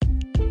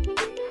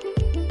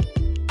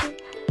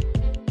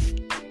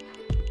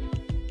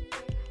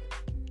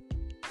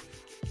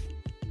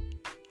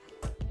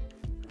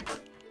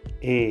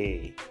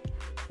Hey,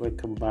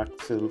 welcome back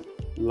to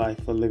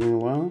Life for Living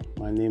Well.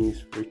 My name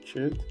is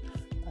Richard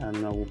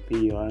and I will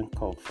be your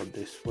anchor for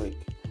this week.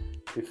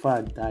 Before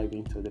I dive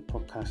into the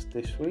podcast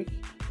this week,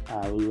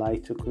 I would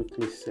like to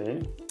quickly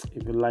say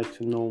if you'd like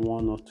to know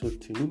one or two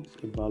things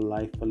about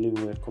Life for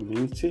Living Well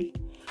community,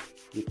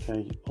 you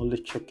can only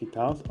check it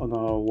out on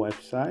our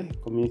website,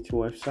 community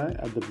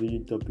website at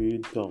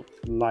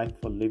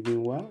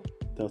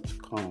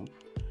www.lifeforlivingwell.com.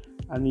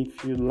 And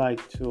if you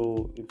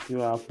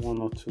have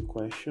one or two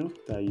questions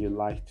that you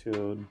like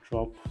to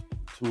drop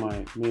to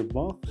my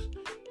mailbox,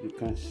 you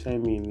can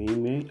send me an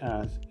email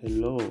at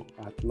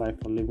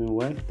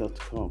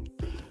hello@lifeforlivingwell.com.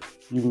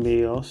 You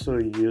may also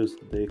use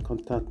the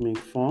contact me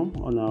form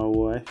on our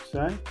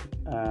website,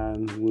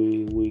 and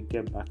we will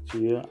get back to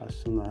you as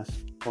soon as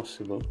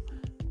possible.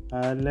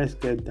 Let's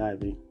get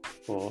diving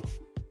for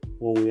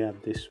what we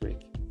have this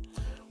week.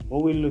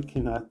 What we're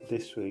looking at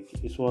this week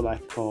is what I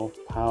call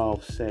power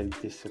of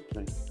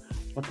self-discipline.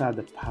 What are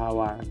the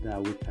power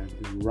that we can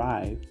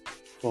derive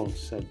from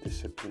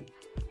self-discipline?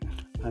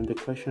 And the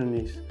question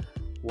is,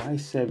 why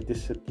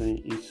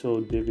self-discipline is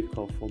so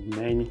difficult for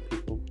many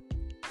people,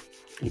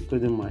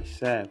 including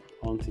myself,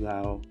 until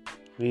I'm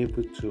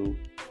able to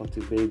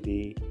cultivate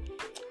the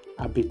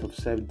habit of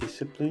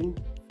self-discipline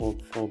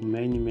for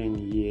many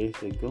years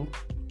ago,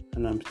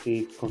 and I'm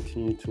still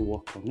continuing to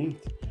work on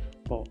it.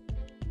 But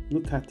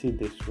look at it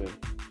this way.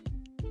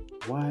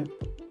 Why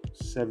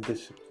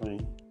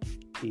self-discipline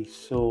is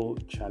so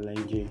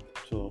challenging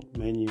to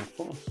many of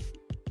us.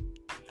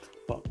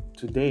 But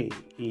today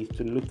is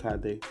to look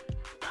at the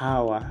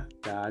power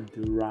that are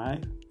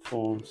derived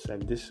from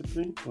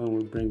self-discipline when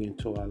we bring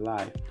into our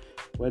life.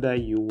 Whether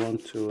you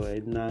want to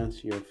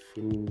enhance your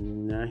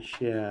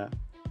financial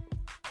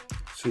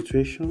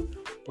situation,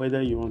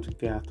 whether you want to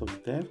get out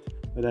of debt,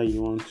 whether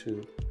you want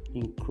to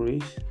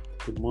increase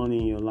the money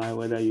in your life,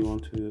 whether you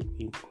want to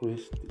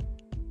increase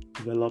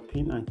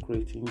developing and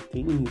creating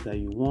things that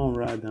you want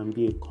rather than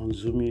be a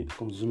consumer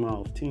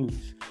of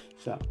things.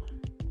 So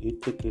you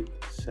take it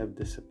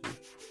self-discipline.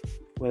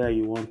 Whether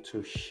you want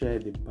to share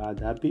the bad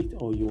habit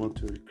or you want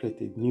to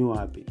create a new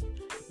habit,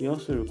 it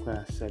also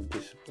requires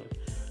self-discipline.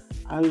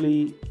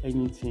 Hardly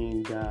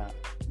anything that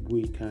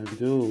we can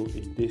do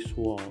in this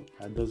world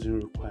that doesn't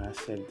require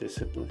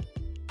self-discipline.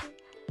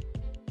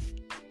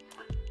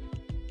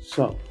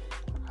 So,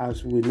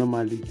 as we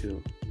normally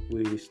do,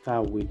 we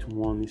start with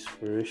one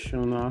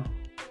inspirational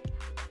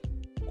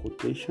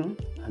quotation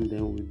and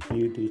then we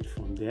build it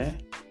from there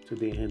to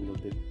the end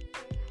of the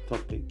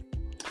topic.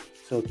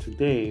 So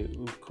today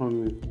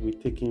we're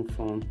taking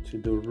from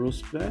Theodore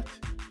Roosevelt,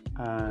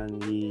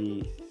 and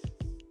he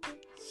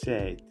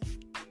said,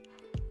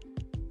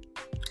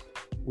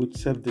 with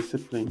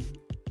self-discipline,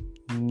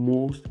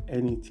 most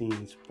anything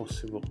is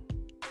possible.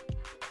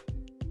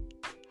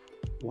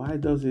 Why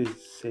does it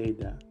say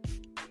that?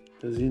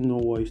 Does he know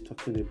what he's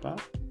talking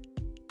about?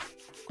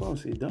 Of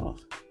course he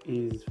does.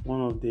 He's one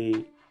of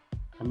the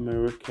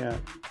American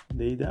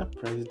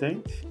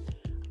president,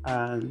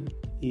 and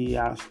he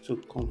has to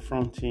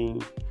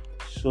confronting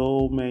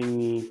so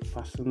many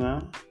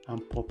personal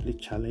and public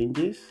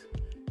challenges.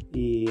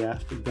 He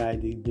has to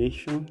guide the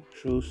nation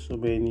through so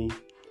many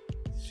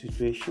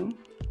situations,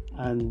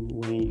 and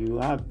when you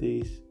have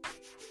this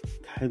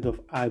kind of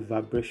high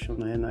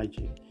vibrational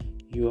energy,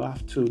 you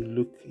have to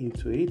look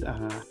into it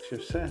and ask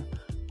yourself,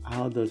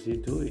 how does he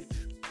do it?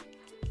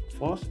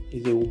 First,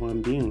 he's a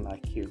human being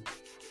like you,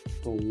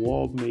 but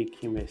what makes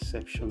him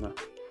exceptional?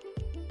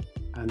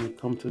 And he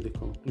come to the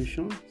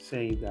conclusion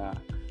saying that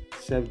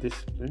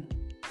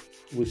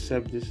with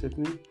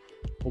self-discipline,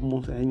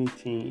 almost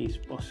anything is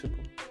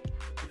possible.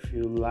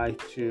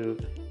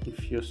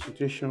 If your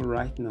situation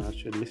right now,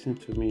 as you're listening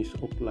to me, is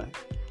hopeless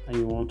and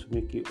you want to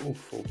make it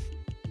hopeful,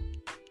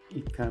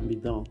 it can be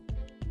done.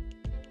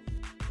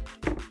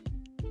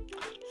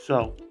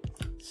 So,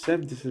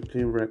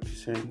 self-discipline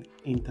represents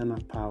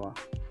internal power,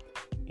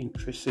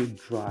 intrinsic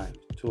drive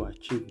to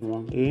achieve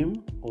one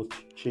aim or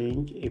to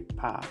change a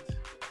path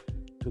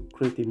to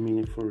create a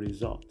meaningful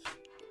result.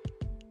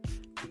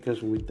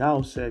 Because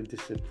without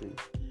self-discipline,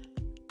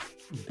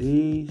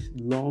 these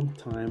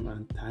long-term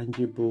and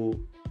tangible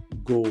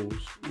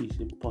goals is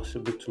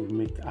impossible to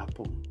make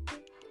happen.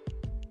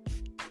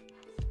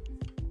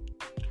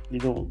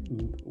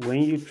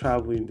 When you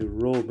travel in the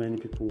road many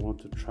people want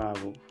to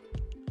travel,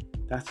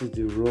 that is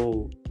the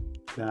road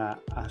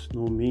that has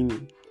no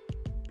meaning.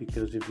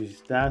 Because if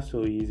it's that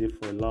so easy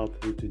for a lot of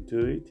people to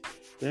do it,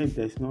 then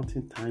there's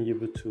nothing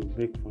tangible to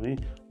make from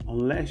it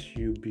unless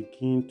you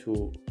begin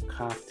to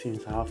carve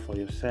things out for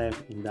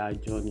yourself in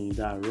that journey, in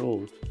that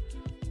road,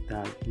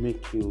 that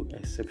make you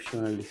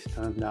exceptionally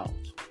stand out.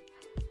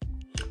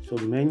 So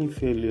many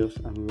failures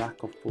and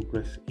lack of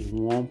progress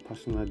in one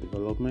personal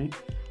development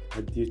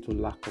are due to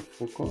lack of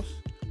focus,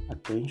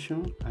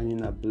 attention, and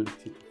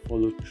inability to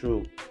follow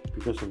through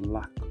because of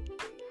lack of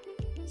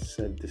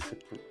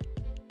self-discipline.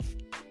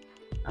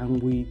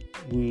 And we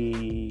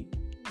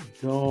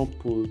don't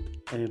put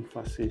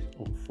emphasis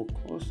on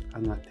focus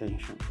and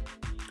attention.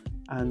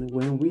 And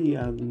when we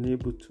are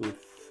unable to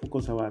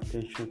focus our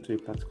attention to a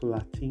particular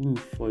thing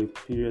for a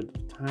period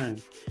of time,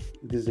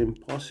 it is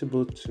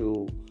impossible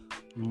to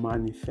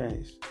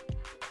manifest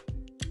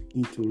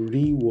into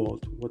real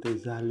world what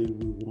exactly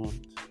we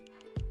want.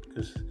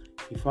 Because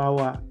if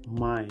our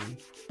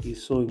mind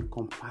is so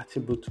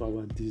incompatible to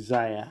our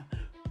desire,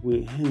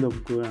 we end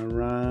up going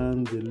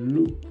around the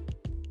loop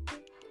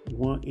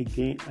one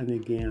again and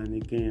again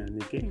and again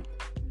and again.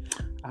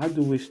 How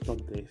do we stop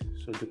this?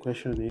 So the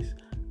question is,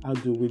 how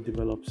do we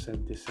develop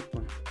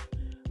self-discipline?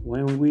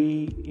 When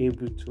we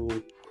able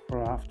to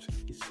craft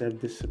a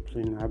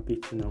self-discipline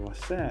habit in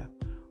ourselves,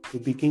 we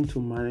begin to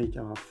manage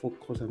our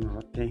focus and our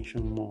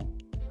attention more.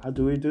 How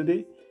do we do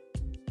this?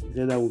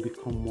 Is that we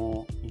become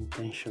more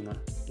intentional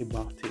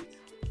about it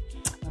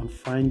and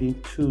finding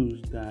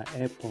tools that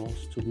help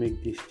us to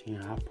make this thing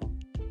happen.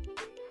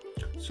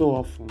 So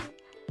often,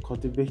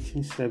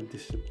 cultivating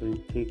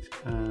self-discipline takes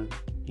an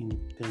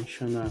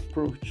intentional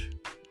approach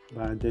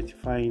by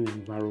identifying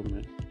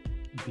environment,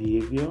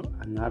 behavior,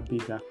 and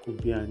habit that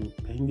could be an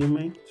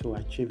impediment to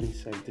achieving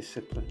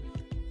self-discipline.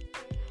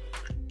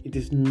 It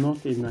is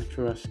not a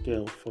natural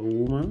skill for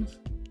women,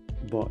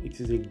 but it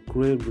is a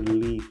great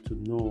relief to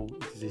know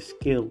it is a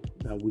skill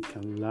that we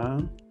can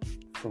learn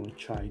from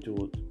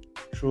childhood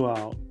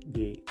throughout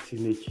the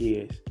teenage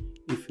years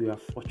if you are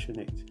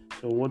fortunate.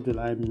 So what do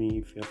I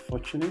mean if you are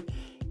fortunate?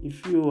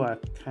 If you are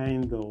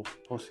kind of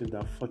person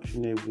that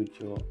fortunate with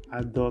your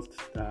adults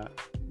that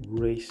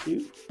raise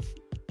you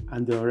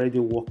and they already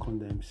work on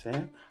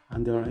themselves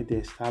and they already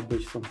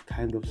establish some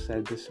kind of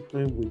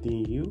self-discipline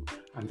within you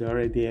and they're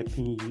already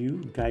helping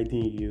you,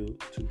 guiding you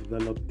to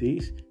develop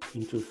this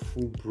into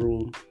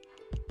full-blown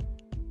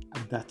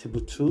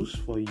adaptable tools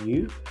for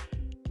you,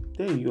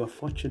 then you are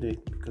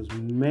fortunate because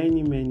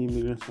many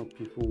millions of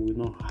people will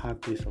not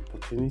have this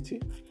opportunity.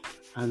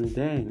 And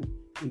then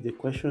the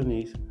question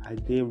is, are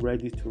they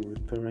ready to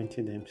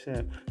reparenting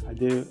themselves? Are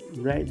they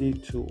ready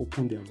to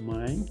open their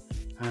mind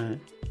and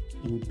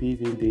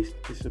imbibbing this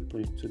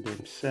discipline to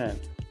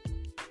themselves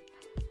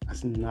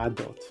as an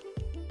adult?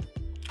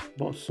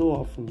 But so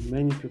often,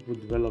 many people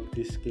develop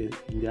this skill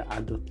in their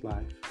adult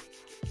life.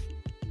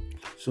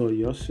 So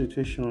your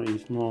situation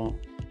is not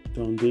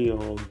done day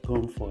or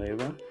gone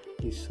forever.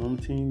 It's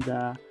something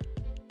that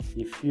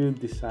if you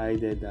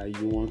decided that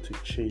you want to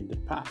change the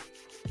path,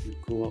 you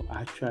could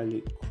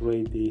actually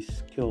create these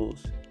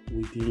skills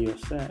within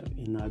yourself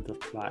in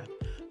adult life.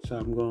 So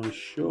I'm going to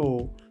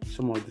show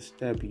some of the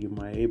steps you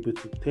might be able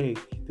to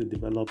take to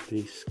develop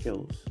these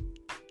skills.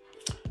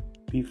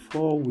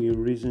 Before we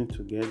reason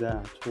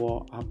together at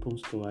what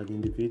happens to an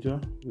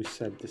individual with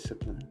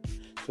self-discipline.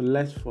 So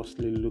let's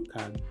firstly look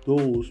at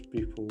those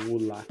people who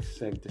lack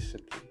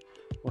self-discipline.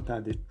 What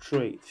are the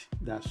traits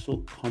that are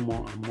so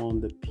common among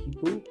the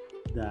people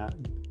that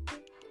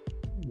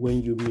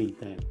when you meet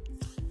them,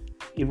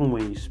 even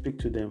when you speak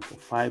to them for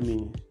 5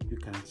 minutes, you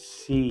can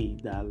see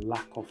that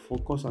lack of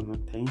focus and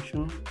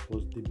attention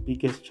was the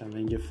biggest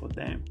challenge for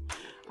them.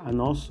 And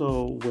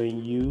also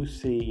when you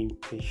say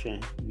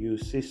impatient, you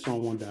see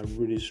someone that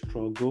really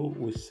struggle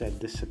with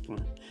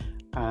self-discipline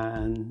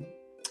and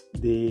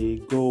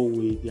they go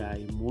with their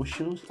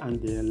emotions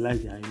and they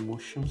let their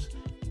emotions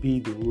be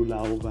the ruler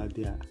over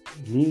their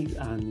needs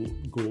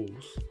and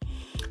goals.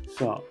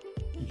 So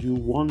you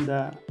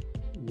wonder,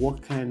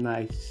 what can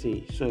I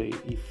say? So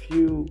if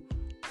you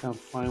can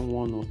find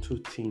one or two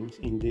things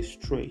in this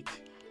trait,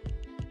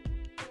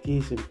 it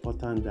is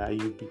important that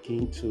you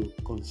begin to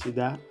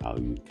consider how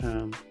you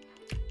can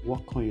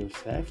work on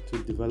yourself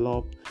to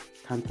develop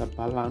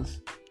counterbalance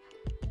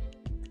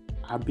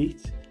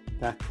habits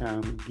that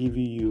can give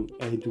you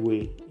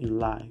headway in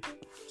life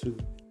to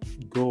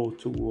go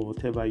to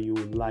whatever you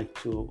would like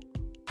to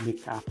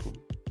make happen.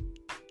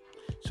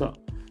 So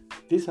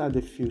these are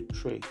the few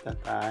traits that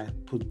I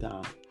put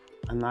down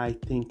and I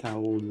think I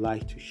would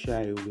like to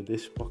share with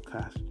this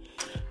podcast.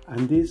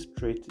 And this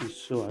trait is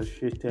so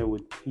associated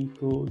with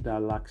people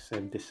that lack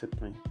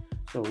self-discipline.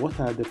 So what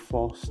are the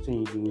first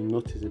things you will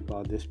notice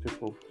about these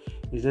people?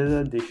 Is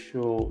either they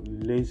show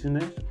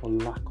laziness or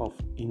lack of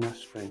inner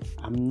strength.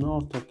 I'm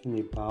not talking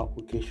about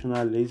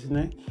occasional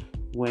laziness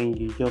when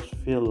you just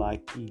feel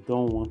like you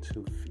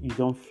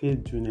don't feel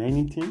doing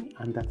anything,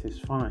 and that is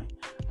fine,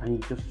 and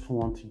you just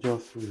want to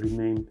just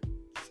remain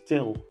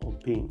still or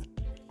being,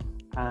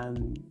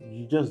 and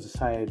you just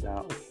decide that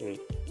okay,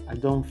 I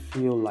don't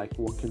feel like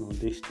working on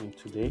this thing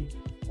today,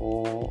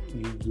 or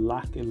you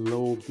lack a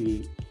little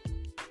bit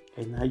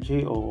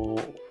energy or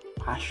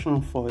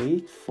passion for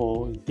it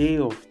for a day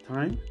of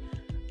time,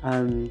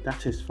 and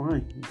that is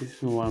fine. This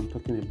is not what I'm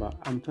talking about.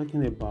 I'm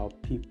talking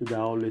about people that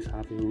always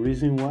have a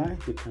reason why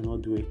they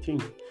cannot do a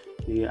thing.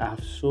 They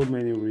have so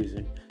many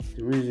reasons.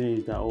 The reason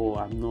is that, oh,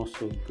 I'm not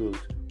so good,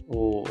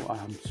 or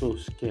I'm so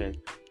scared,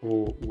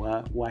 or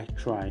why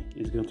try?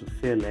 It's going to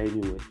fail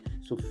anyway.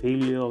 So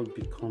failure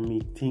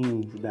becoming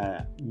things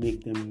that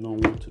make them not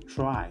want to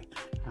try,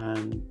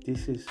 and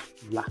this is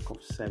lack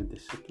of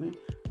self-discipline.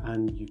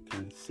 And you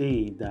can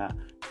say that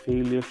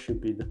failure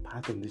should be the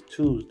part of the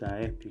tools that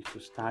help you to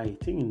start a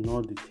thing,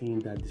 not the thing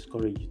that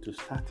discourage you to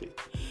start it.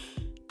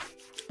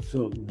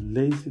 So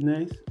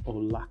laziness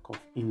or lack of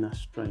inner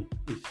strength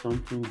is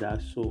something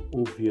that's so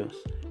obvious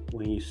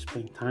when you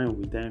spend time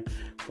with them.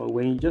 But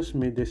when you just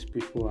meet these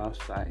people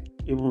outside,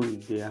 even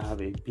if they have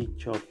a big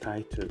job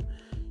title,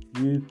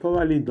 you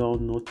probably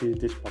don't notice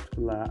this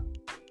particular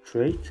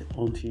trait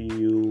until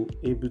you're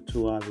able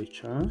to have a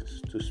chance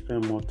to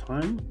spend more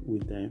time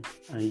with them.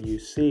 And you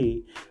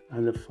see,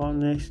 and the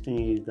funniest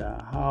thing is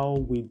that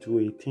how we do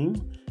a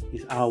thing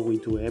is how we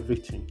do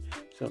everything.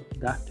 So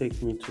that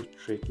takes me to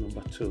trait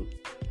number 2.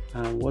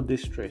 And what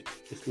this trait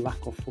is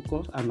lack of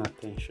focus and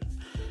attention.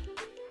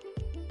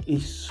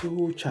 It's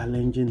so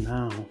challenging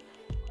now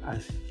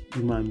as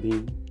human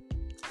beings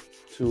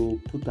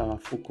to put our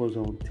focus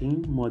on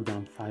things more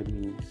than 5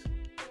 minutes.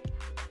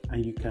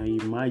 And you can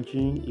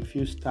imagine if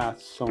you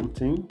start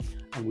something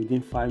and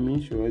within 5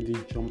 minutes you already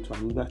jump to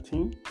another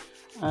thing.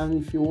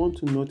 And if you want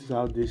to notice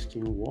how this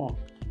thing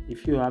works,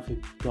 if you have a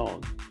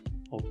dog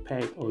or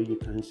pet, or you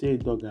can say a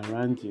dog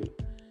around you,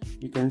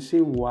 you can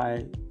see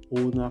why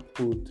owner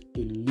put a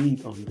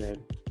lead on them,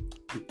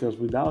 because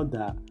without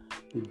that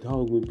the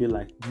dog will be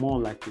more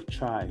like a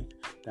child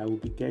that will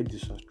get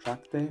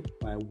distracted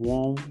by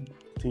one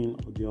thing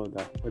or the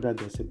other. Whether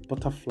there's a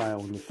butterfly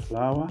on the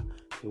flower,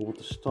 they want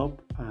to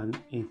stop and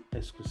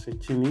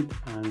excruciating it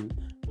and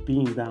be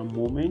in that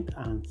moment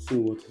and see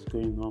what is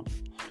going on.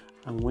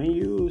 And when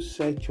you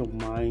set your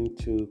mind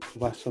to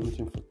cover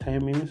something for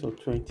 10 minutes or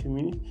 20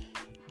 minutes,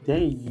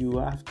 then you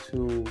have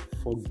to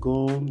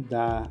forgo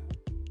that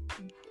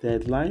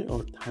deadline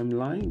or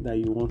timeline that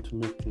you want to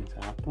make things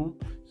happen.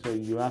 So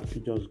you have to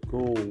just go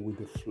with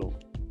the flow.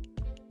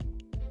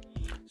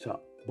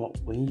 But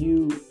when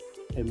you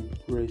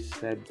embrace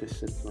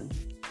self-discipline,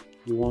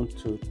 you want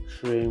to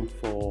train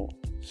for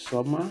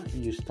summer,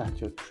 you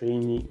start your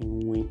training in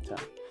winter.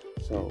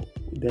 So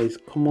there is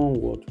common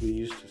word we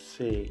used to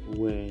say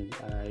when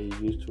I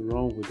used to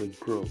run with a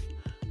group,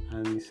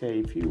 and he said,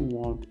 if you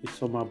want a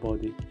summer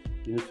body,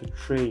 you need to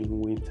train in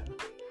winter.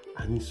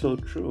 And it's so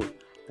true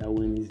that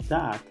when it's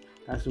dark,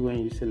 that's when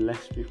you see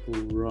less people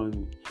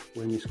running.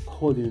 When it's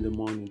cold in the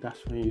morning,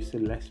 that's when you see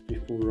less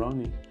people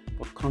running.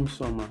 But come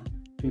summer,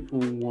 people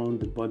want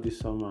the body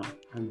summer,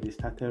 and they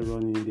started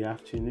running in the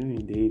afternoon,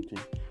 in the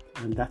evening,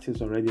 and that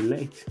is already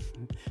late.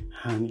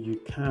 And you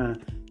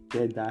can't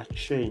get that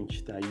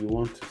change that you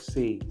want to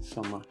see in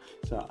summer.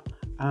 So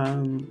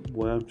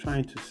what I'm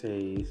trying to say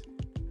is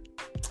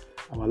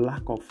our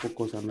lack of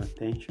focus and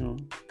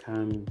attention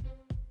can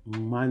be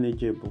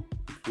manageable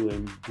if you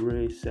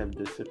embrace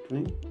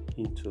self-discipline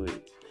into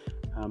it.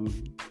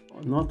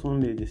 Not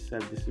only the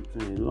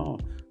self-discipline alone,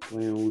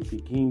 when we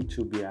begin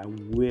to be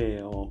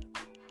aware of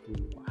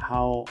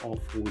how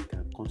often we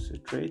can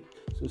concentrate.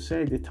 So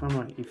set the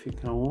timer. If you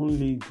can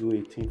only do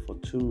a thing for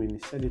 2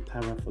 minutes, set the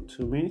timer for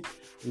 2 minutes,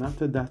 and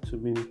after that 2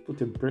 minutes,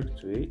 put a break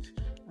to it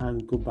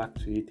and go back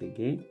to it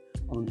again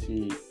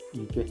until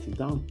you get it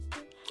done.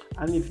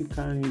 And if you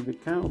can, if the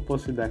kind of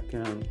person that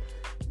can,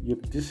 you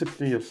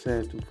discipline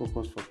yourself to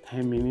focus for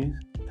 10 minutes,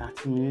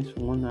 30 minutes,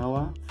 1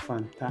 hour,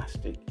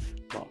 fantastic.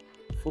 But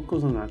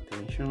focus on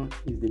attention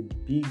is the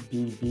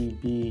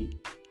big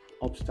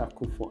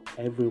obstacle for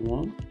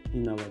everyone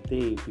in our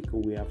day,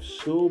 because we have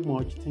so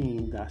much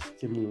things that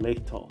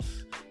stimulate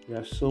us. We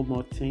have so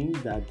much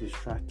things that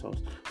distract us.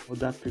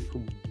 Other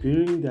people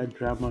bring their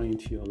drama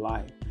into your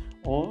life,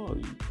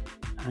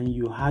 and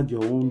you add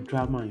your own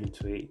drama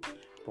into it.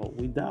 But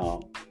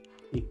without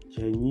a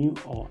genuine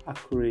or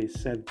accurate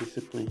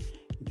self-discipline,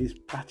 it is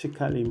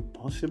practically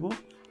impossible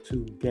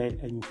to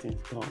get anything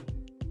done.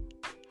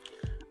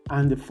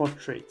 And the fourth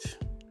trait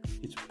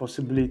is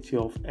possibility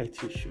of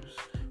health issues.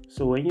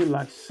 So when you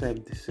lack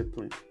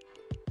self-discipline,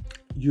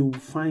 you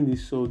find it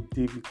so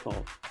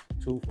difficult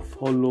to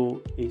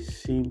follow a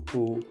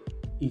simple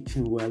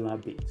eating well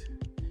habit.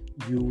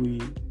 You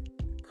will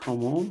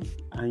come home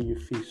and you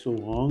feel so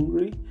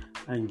hungry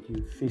and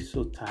you feel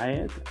so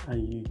tired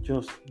and you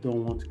just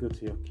don't want to go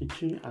to your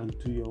kitchen and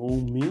do your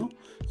own meal.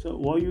 So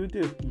what you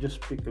do, you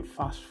just pick a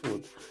fast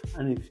food,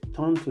 and if you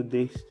turn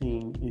today's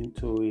thing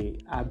into a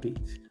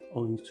habit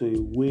or into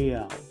a way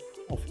out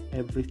of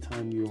every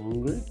time you're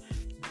hungry,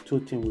 two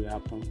things will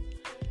happen.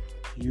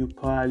 You're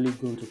probably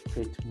going to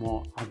create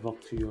more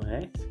havoc to your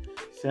health.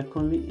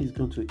 Secondly, it's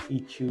going to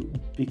eat you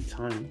big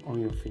time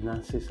on your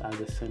finances at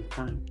the same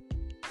time.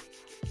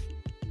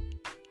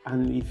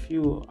 And if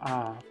you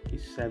are a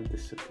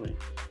self-discipline,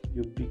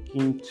 you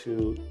begin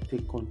to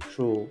take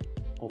control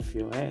of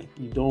your health.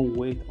 You don't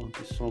wait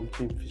until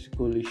something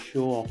physically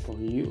show up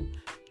on you.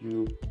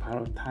 You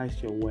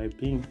prioritize your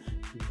well-being.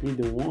 You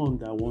be the one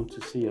that wants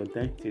to see your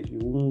dentist. You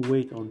won't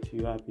wait until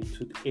you have a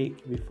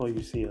toothache before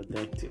you see your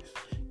dentist.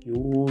 You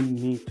won't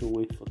need to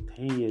wait for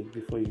 10 years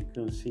before you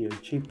can see your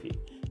GP.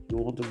 You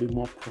want to be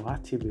more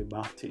proactive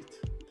about it.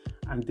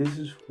 And this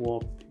is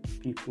what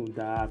people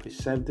that have a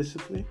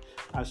self-discipline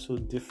are so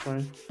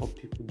different from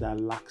people that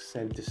lack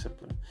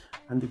self-discipline.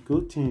 And the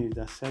good thing is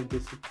that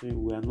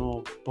self-discipline, we are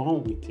not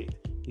born with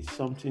it. It's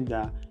something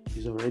that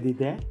is already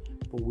there,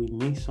 but we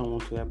need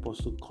someone to help us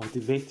to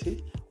cultivate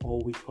it, or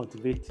we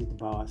cultivate it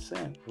by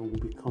ourselves when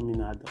we become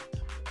an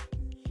adult.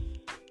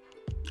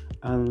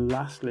 And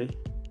lastly,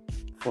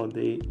 for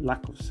the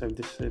lack of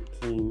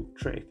self-discipline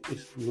trait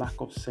is lack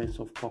of sense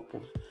of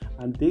purpose.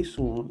 And this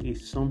one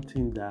is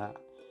something that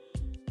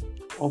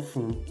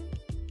often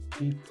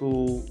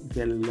people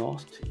get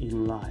lost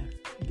in life,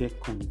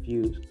 get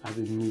confused as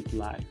they meet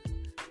life,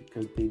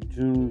 because they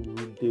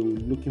were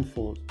looking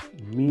for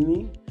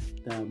meaning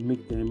that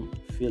make them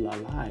feel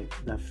alive,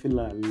 that fill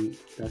them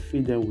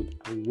with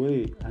a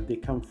way, and they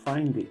can't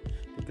find it.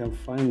 They can't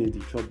find it in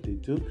the job they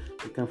do,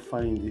 they can't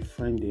find the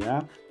friend they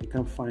have, they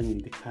can't find it in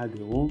the car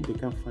they own, they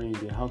can't find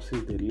the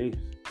houses they live,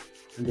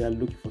 and they are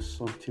looking for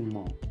something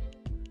more.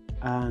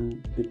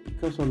 And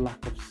because of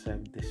lack of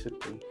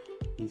self-discipline,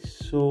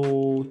 it's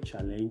so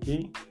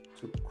challenging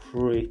to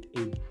create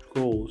a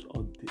goals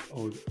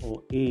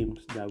or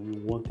aims that we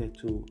wanted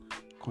to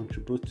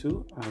contribute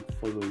to and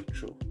follow it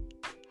through.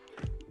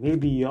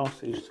 Maybe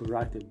yours is to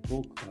write a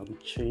book that will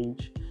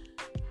change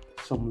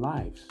some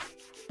lives.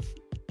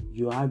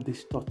 You have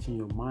this thought in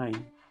your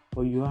mind,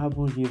 but you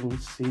haven't even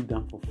sit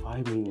down for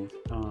 5 minutes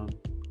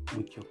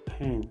with your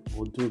pen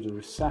or do the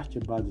research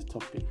about the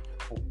topic,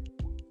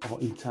 or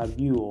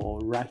interview or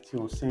writing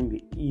or send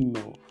the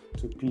email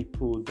to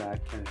people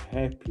that can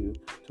help you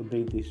to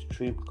make this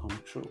dream come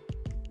true.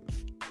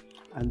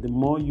 And the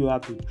more you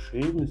have the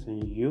dreams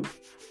in you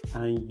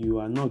and you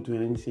are not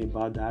doing anything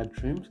about that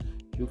dreams,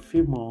 you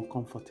feel more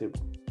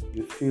uncomfortable,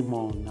 you feel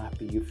more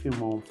unhappy, you feel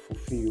more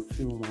unfulfilled, you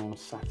feel more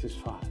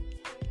unsatisfied.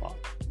 But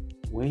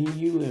when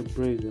you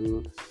embrace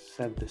the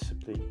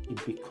self-discipline,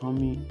 it's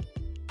becoming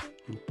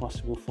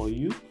impossible for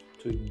you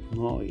to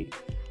ignore it.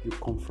 You're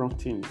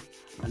confronting it,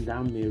 and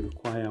that may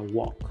require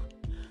work.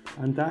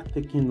 And that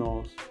taking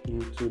us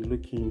into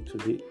looking into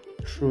the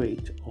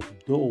trait of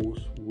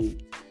those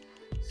with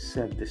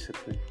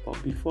self-discipline.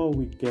 But before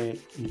we get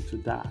into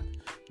that,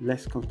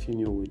 let's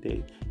continue with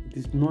it. It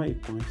is not a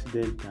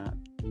coincidence that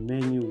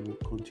many will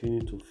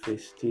continue to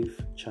face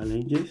stiff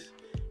challenges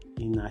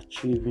in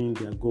achieving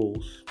their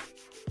goals.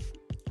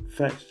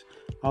 First,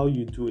 how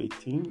you do a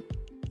thing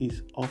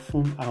is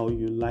often how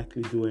you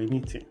likely do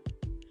anything.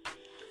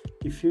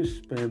 If you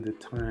spend the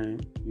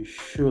time you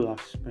should have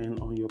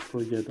spent on your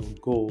project or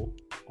goal,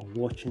 on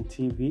watching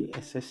TV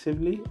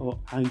excessively or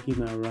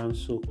hanging around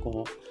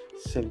so-called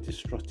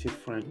self-destructive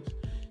friends,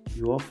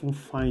 you often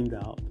find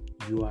out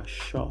you are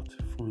short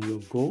from your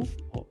goal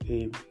or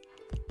aim.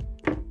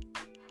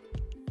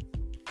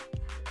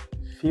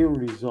 Few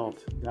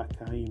results that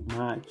can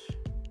emerge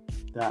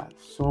that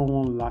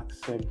someone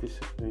lacks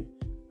self-discipline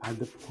at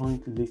the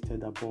point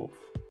listed above.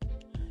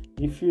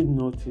 If you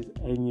notice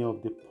any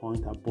of the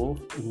points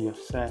above in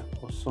yourself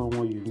or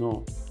someone you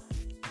know,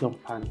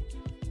 don't panic.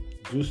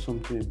 Do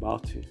something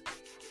about it.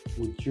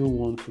 Would you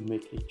want to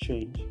make a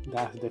change?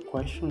 That's the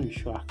question you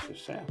should ask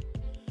yourself.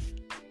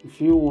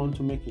 If you want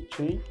to make a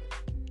change,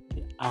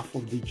 half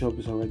of the job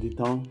is already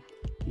done.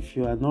 If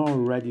you are not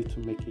ready to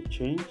make a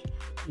change,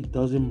 it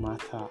doesn't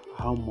matter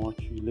how much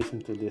you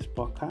listen to this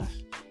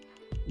podcast.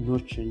 No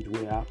change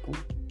will happen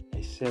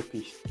except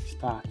it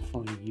starts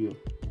from you.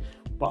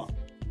 But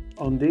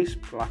on this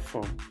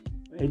platform,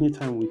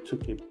 anytime we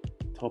took a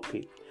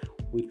topic,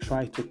 we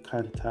try to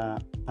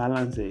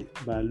counterbalance it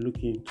by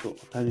looking into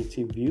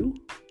alternative view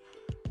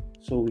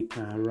so we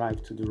can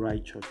arrive to the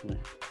right judgment.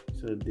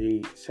 So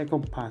the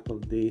second part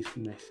of this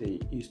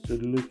message is to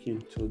look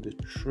into the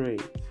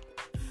trait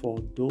for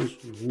those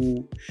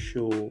who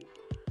show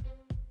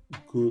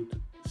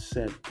good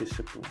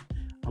self-discipline.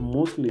 And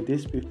mostly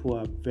these people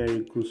are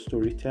very good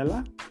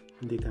storytellers,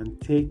 and they can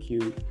take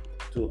you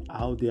to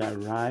how they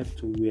arrived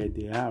to where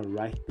they are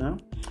right now,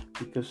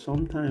 because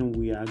sometimes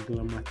we are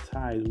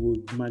glamorized,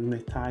 we're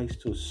magnetized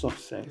to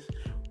success.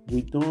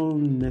 We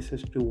don't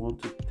necessarily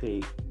want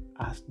to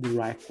ask the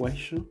right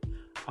question: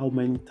 how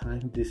many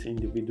times this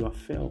individual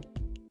failed?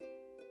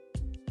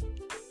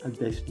 And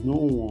there's no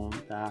one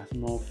that has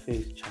not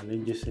faced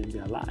challenges in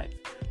their life,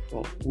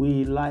 but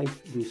we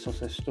like the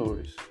success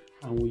stories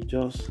and we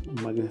just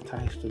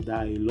magnetize to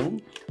that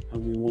alone,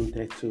 and we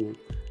wanted to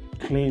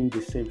claim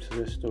the same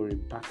success story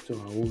back to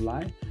our own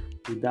life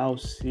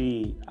without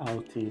seeing how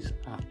things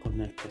are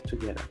connected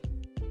together.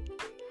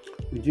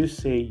 Would you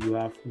say you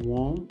have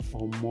one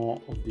or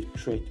more of the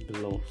traits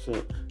below?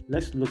 So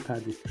let's look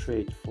at the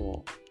trait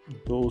for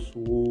those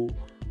who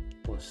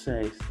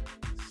possess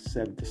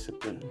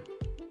self-discipline.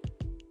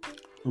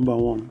 Number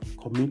 1,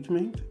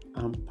 commitment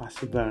and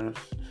perseverance.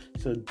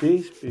 So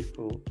these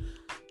people,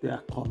 they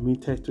are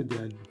committed to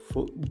their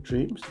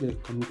dreams, they're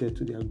committed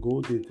to their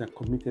goals, they're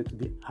committed to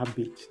the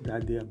habits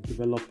that they have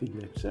developed in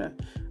themselves.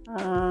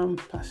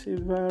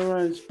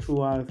 Perseverance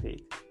throughout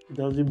it. It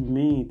doesn't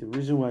mean the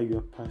reason why you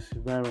are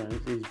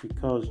perseverant is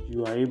because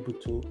you are able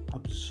to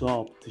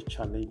absorb the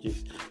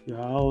challenges, you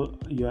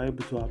are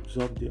able to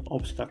absorb the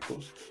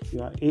obstacles,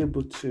 you are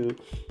able to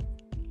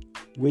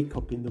wake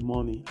up in the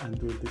morning and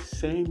do the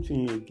same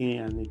thing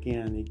again and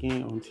again and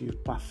again until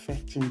you're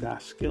perfecting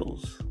that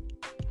skills.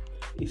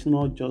 It's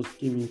not just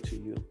given to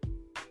you.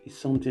 It's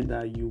something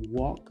that you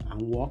work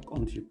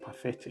until you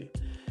perfect it.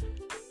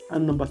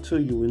 And number 2,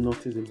 you will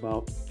notice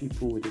about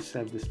people with the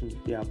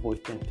self-discipline, they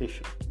avoid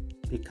temptation.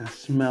 They can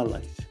smell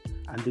it.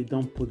 and they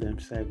don't put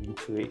themselves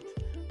into it.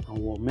 And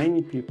what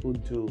many people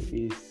do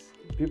is,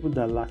 people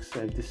that lack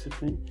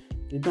self-discipline,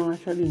 they don't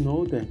actually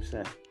know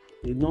themselves.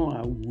 They don't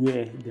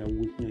aware their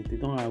weakness. They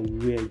don't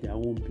aware their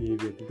own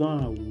behavior. They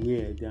don't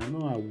aware. They are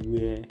not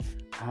aware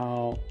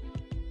how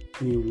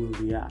they will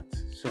react.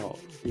 So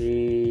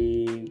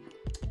they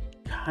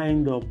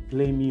kind of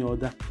blaming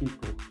other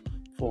people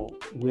for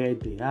where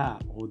they are,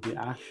 or the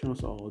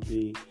actions, or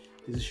the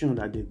decision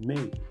that they've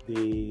made.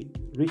 They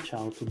reach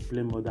out to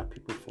blame other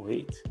people for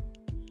it.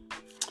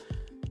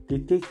 They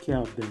take care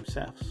of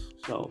themselves.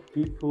 So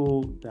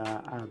people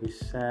that have a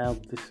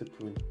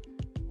self-discipline,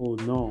 oh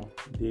no,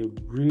 they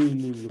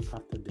really look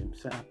after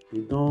themselves.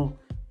 They don't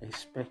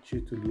expect you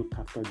to look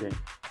after them.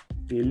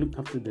 They look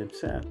after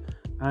themselves,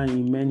 and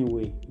in many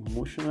ways,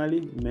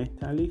 emotionally,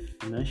 mentally,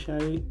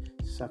 financially,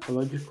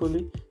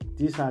 psychologically.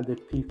 These are the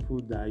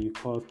people that you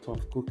call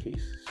tough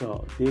cookies.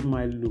 So they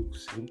might look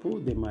simple,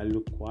 they might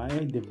look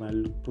quiet, they might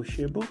look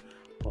pushable,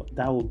 but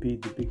that would be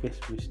the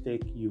biggest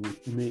mistake you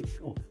would make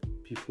of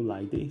people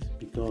like this,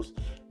 because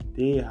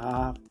they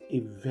have a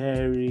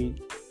very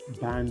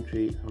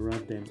boundary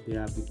around them. They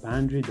have the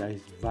boundary that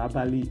is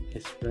verbally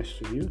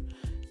expressed to you.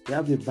 They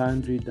have the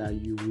boundary that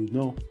you will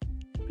know,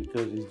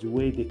 because it's the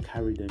way they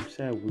carry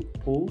themselves with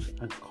pose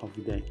and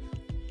confidence.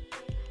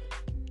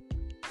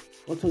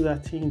 What other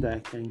thing that I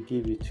can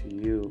give it to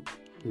you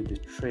with the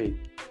trait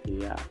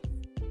they have?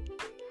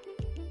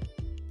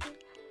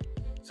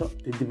 So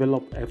they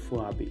develop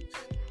helpful habits.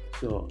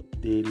 So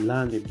they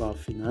learn about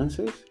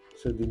finances.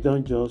 So they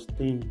don't just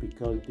think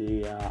because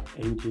they are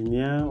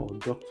engineer or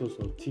doctors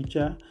or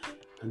teacher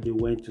and they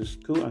went to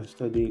school and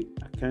study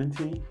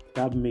accounting,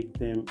 that make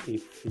them a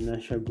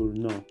financial guru.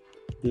 No.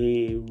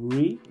 They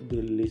read,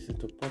 they listen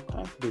to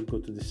podcasts, they go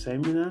to the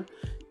seminar,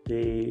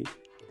 they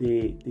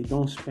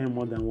don't spend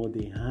more than what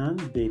they earn.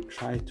 They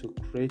try to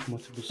create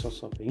multiple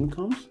sources of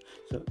incomes.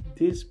 So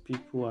these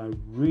people are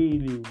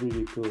really,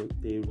 really good.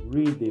 They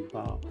read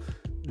about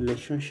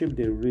relationship,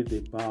 they read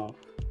about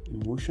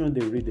emotion,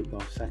 they read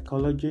about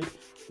psychology,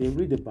 they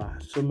read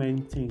about so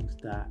many things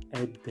that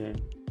help them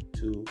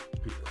to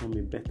become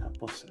a better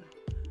person.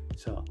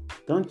 So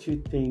don't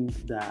you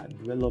think that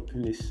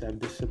developing a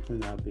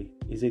self-discipline habit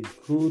is a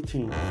good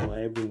thing for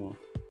everyone?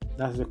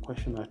 That's the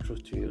question I throw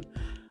to you.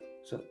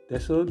 So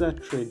there's another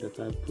trait that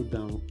I put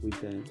down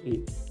with them.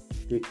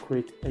 They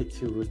create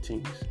healthy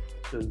routines.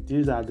 So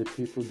these are the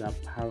people that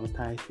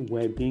prioritize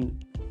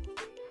well-being.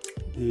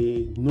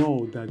 They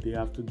know that they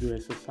have to do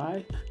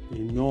exercise. They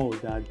know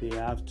that they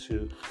have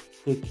to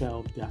take care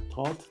of their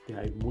thoughts,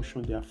 their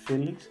emotions, their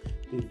feelings.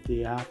 If they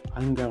have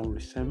anger or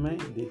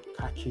resentment, they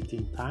catch it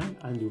in time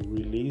and they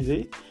release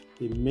it.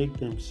 They make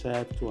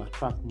themselves to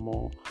attract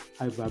more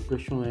high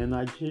vibrational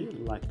energy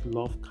like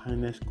love,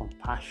 kindness,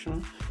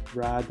 compassion,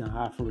 rather than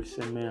have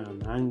resentment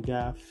and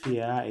anger,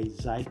 fear,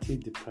 anxiety,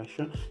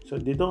 depression. So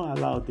they don't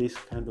allow this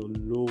kind of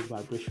low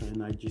vibration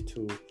energy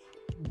to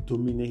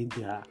dominate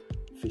their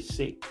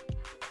physique.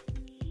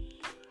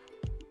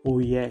 Oh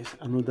yes,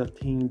 another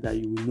thing that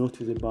you will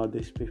notice about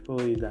these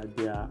people is that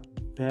they are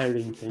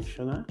very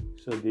intentional.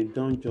 So they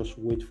don't just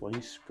wait for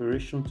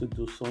inspiration to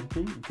do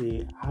something.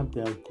 They have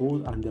their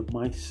goal and their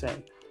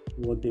mindset,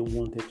 what they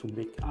wanted to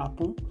make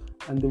happen,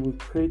 and they will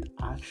create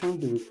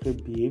action, they will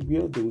create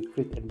behavior, they will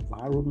create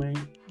environment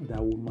that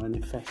will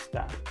manifest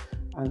that.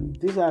 And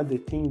these are the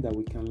things that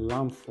we can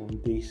learn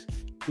from these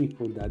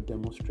people that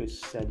demonstrate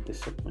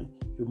self-discipline.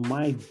 You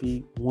might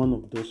be one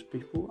of those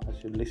people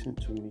as you listen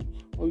to me,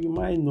 or you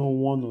might know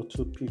one or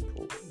two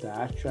people that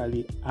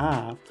actually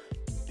have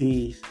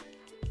these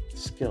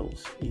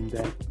skills in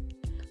them.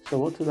 So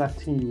what is that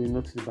thing you will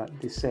notice about?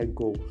 They set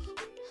goals.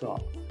 So,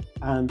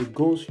 and the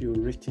goals you've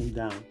written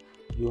down,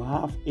 you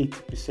have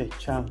 80%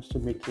 chance to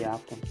make it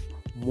happen.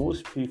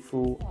 Most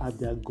people have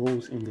their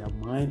goals in their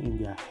mind, in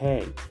their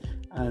head,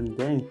 and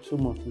then 2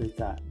 months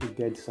later they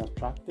get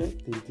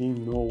distracted. They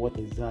didn't know what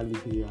exactly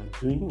they are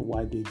doing,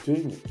 why they're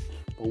doing it.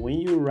 But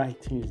when you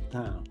write things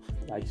down,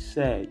 like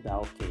said that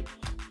okay,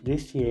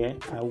 this year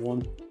I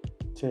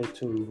wanted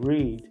to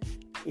read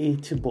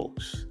 80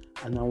 books,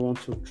 and I want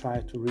to try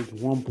to read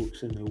 1 book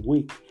in a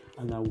week,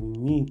 and I will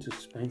need to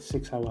spend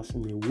 6 hours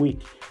in a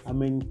week. How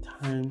many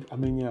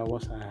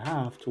hours I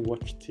have to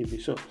watch TV?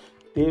 So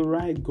they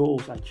write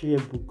goals,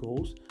 achievable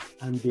goals,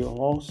 and they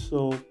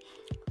also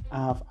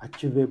have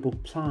achievable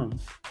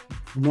plans.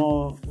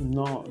 Not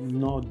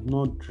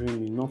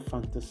dreaming, not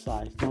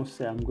fantasize. Don't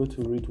say I'm going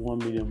to read 1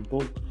 million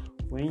books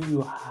when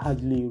you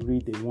hardly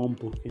read 1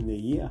 book in a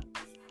year.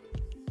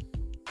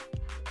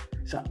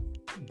 So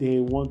they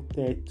look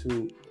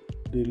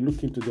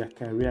into their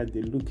career,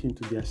 they look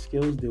into their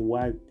skills, the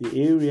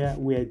area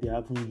where they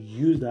haven't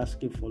used that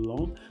skill for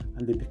long,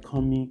 and they're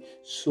becoming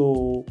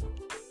so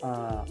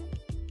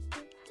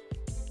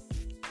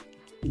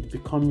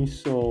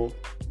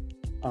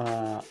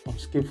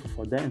unskillful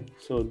for them.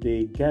 So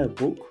they get a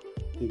book,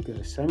 they get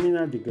a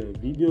seminar, they get a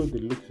video, they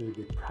look at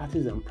the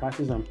practice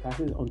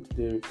until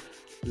they're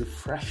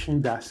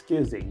refreshing their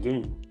skills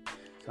again.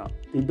 So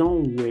they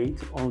don't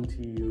wait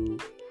until you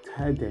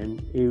tell them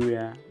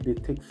area, they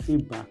take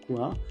feedback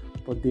well,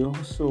 but they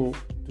also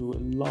do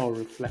a lot of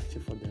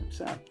reflecting for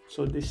themselves.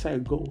 So they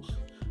set goals,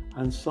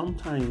 and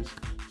sometimes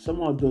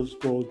some of those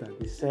goals that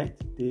they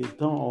set, they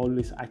don't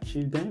always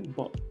achieve them,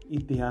 but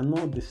if they are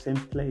not the same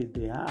place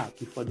they are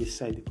before they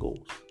set the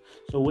goals.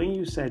 So when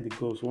you set the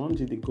goals, once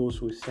the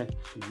goals will set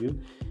to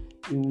you,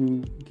 it will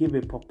give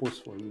a purpose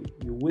for you.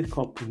 You wake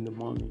up in the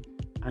morning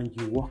and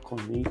you work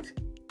on it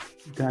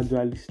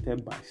gradually,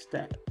 step by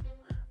step.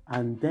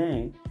 And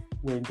then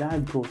when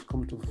that goals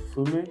come to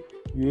fulfillment,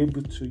 you're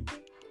able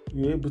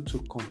to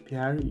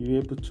compare it, you're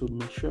able to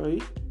measure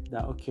it,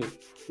 that okay,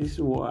 this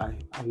is what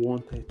I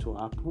wanted to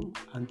happen,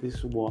 and this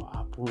is what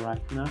happened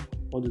right now.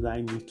 What do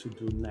I need to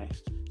do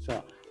next?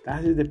 So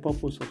that is the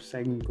purpose of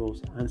setting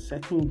goals. And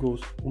setting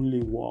goals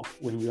only work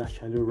when you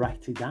actually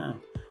write it down,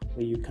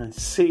 where you can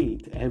see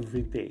it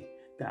every day.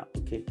 That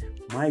okay,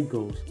 my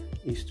goals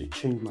is to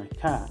change my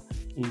car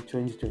in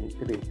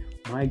 2023.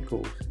 My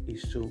goals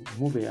is to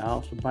move a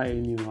house, buy a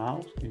new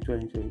house in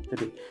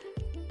 2023.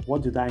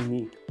 What did I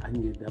need? I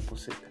need a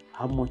deposit.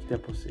 How much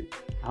deposit?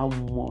 How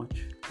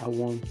much I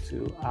want to,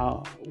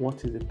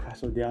 what is the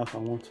price of the house I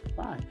want to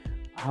buy?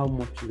 How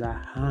much did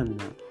I earn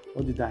now?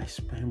 What did I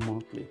spend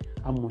monthly?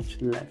 How much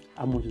left?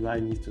 How much do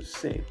I need to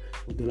save?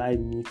 Do I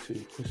need to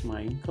increase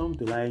my income?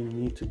 Do I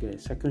need to get a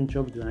second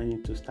job? Do I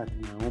need to start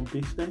my own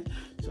business?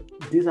 So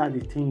these are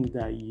the things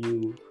that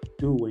you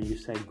do when you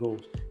set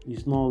goals.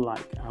 It's not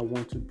like I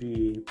want to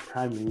be a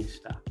prime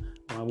minister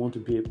or I want to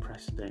be a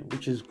president,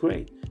 which is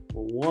great.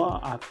 But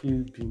what have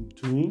you been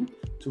doing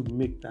to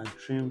make that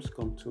dreams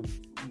come to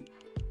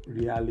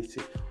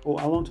reality? Oh,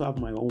 I want to have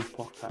my own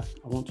podcast.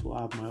 I want to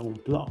have my own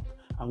blog.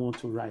 I want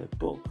to write a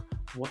book.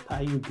 What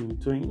are you been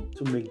doing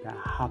to make that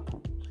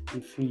happen?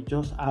 If you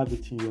just have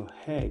it in your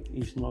head,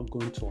 it's not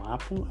going to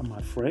happen, I'm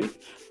afraid.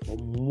 But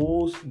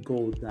most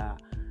goals that are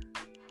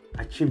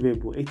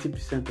achievable,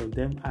 80% of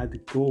them are the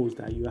goals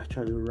that you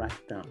actually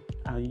write down.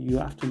 And you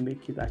have to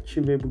make it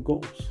achievable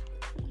goals.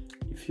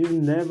 If you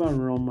never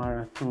run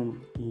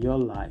marathon in your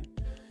life,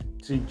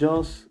 to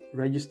just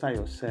register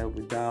yourself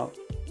without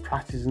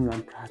practicing,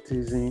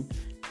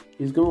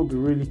 it's going to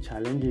be really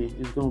challenging.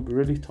 It's going to be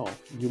really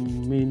tough. You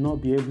may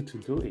not be able to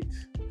do it.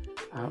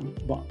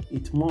 But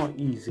it's more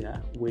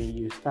easier when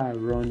you start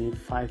running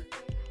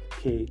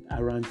 5K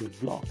around your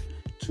block,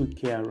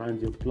 2K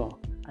around your block,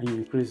 and you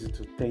increase it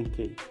to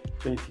 10K,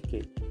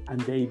 20K,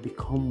 and then you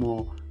become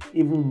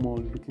even more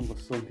looking for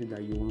something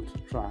that you want to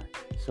try.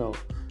 So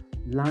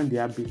learn the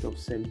habit of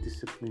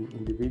self-discipline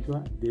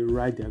individual. They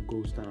write their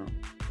goals down.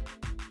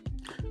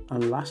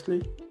 And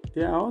lastly,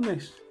 they are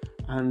honest.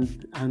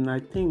 And I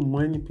think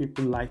many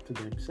people lie to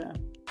themselves.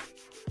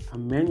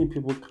 And many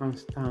people can't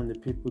stand the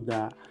people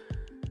that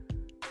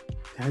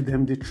tell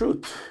them the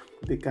truth.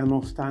 They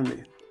cannot stand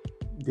it.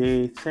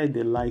 They say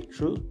they like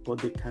truth, but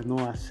they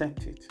cannot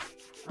accept it.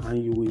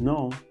 And you will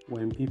know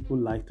when people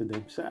lie to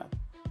themselves.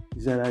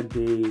 Is that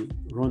they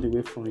run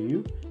away from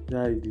you? Is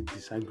that they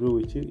disagree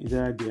with you? Is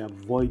that they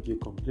avoid you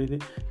completely?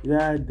 Is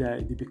that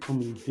they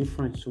become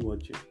indifferent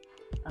towards you?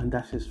 And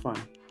that is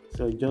fine.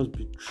 So just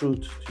be true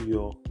to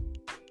your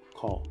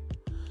call.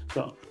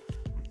 So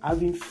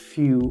having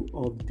few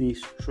of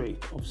these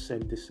traits of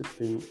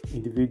self-discipline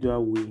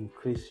individual will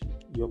increase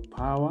your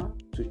power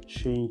to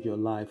change your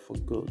life for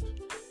good.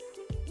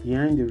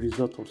 Behind the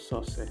result of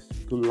success,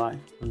 good life,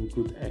 and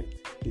good health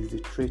is the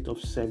trait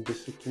of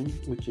self-discipline,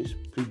 which is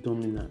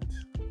predominant.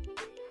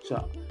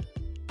 So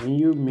when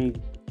you meet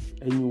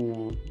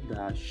anyone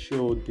that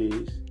show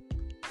this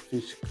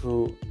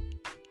physical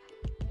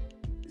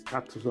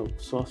status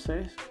of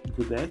success,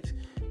 good health,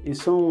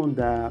 is someone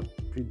that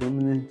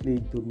predominantly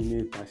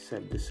dominated by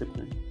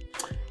self-discipline.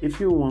 If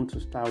you want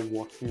to start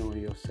working on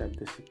your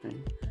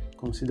self-discipline,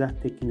 consider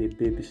taking a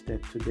baby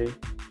step today.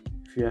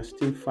 If you are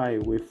still far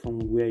away from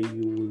where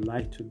you would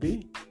like to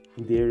be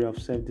in the area of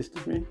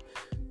self-discipline,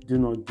 do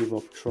not give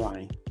up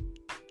trying.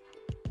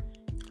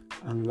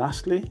 And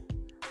lastly,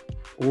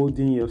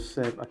 holding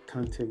yourself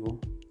accountable,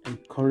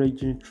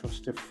 encouraging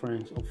trusted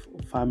friends or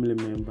family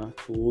members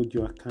to hold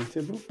you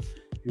accountable.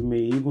 You may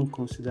even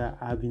consider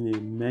having a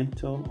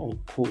mentor or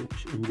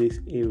coach in this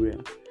area.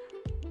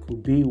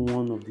 Could be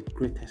one of the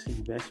greatest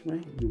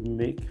investments you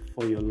make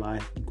for your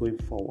life going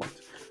forward.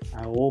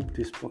 I hope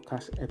this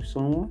podcast helps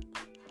someone.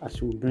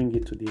 As we bring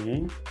it to the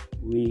end,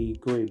 we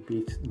go a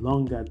bit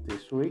longer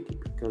this week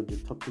because the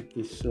topic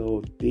is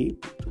so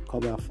deep to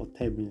cover for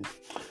 10 minutes.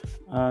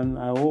 And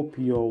I hope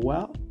you're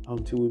well.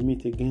 Until we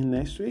meet again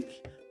next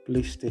week,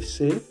 please stay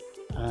safe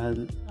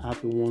and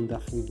have a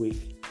wonderful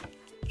week.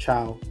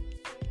 Ciao.